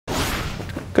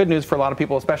Good news for a lot of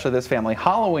people, especially this family.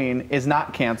 Halloween is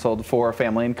not canceled for a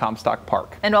family in Comstock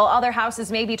Park. And while other houses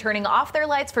may be turning off their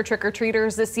lights for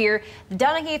trick-or-treaters this year, the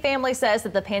Dunahee family says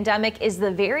that the pandemic is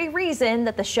the very reason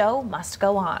that the show must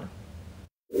go on.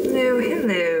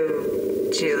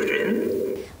 Hello,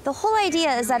 children. The whole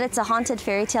idea is that it's a haunted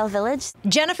fairy tale village.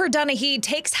 Jennifer Dunahee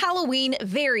takes Halloween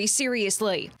very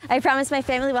seriously. I promise my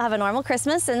family will have a normal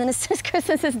Christmas, and then as soon as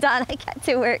Christmas is done, I get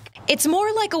to work. It's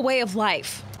more like a way of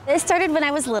life. It started when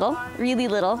I was little, really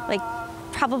little, like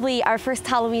probably our first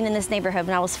Halloween in this neighborhood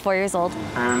when I was 4 years old.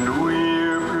 And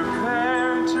we're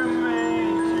prepared to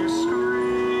make you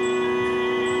scream.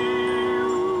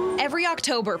 Every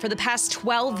October for the past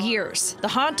 12 years, the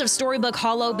haunt of Storybook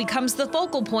Hollow becomes the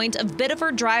focal point of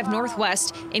Biddeford Drive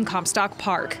Northwest in Comstock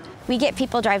Park. We get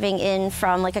people driving in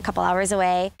from like a couple hours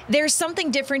away. There's something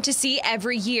different to see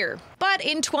every year. But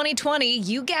in 2020,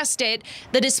 you guessed it,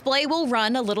 the display will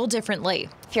run a little differently.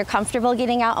 If you're comfortable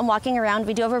getting out and walking around,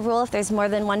 we do have a rule: if there's more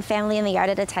than one family in the yard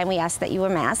at a time, we ask that you wear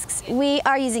masks. We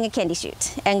are using a candy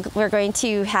chute, and we're going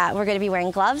to be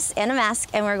wearing gloves and a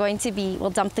mask, and we'll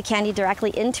dump the candy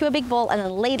directly into a big bowl and then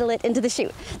ladle it into the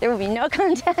chute. There will be no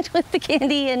contact with the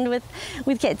candy and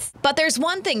with kids. But there's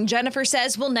one thing Jennifer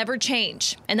says will never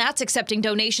change, and that's accepting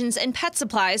donations and pet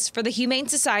supplies for the Humane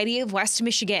Society of West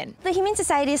Michigan. The Humane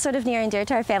Society is sort of near and dear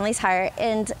to our family's heart,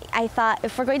 and I thought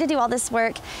if we're going to do all this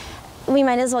work, we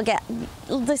might as well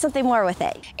do something more with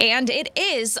it. And it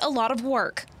is a lot of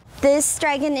work. This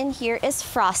dragon in here is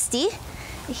Frosty.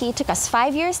 He took us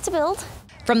 5 years to build.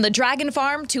 From the dragon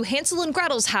farm to Hansel and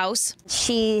Gretel's house.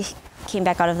 She came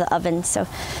back out of the oven, so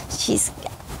she's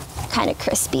kind of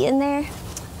crispy in there.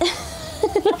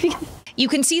 You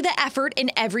can see the effort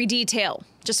in every detail.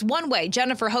 Just one way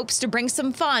Jennifer hopes to bring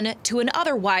some fun to an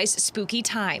otherwise spooky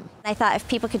time. I thought if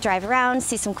people could drive around,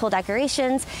 see some cool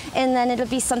decorations, and then it'll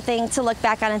be something to look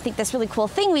back on and think this really cool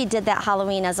thing we did that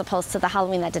Halloween as opposed to the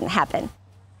Halloween that didn't happen.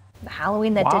 The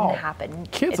Halloween that didn't happen.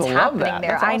 Kids it's will happening love that.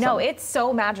 there. That's I know, awesome. it's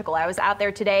so magical. I was out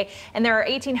there today, and there are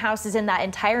 18 houses in that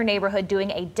entire neighborhood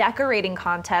doing a decorating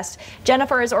contest.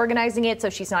 Jennifer is organizing it, so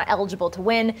she's not eligible to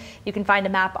win. You can find a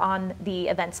map on the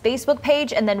event's Facebook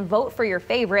page and then vote for your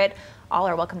favorite. All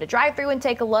are welcome to drive through and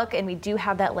take a look, and we do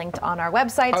have that linked on our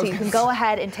website, so you can go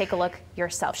ahead and take a look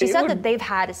yourself. She said that they've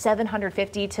had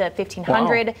 750 to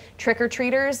 1,500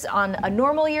 trick-or-treaters on a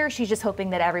normal year. She's just hoping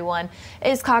that everyone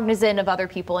is cognizant of other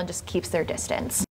people and just keeps their distance.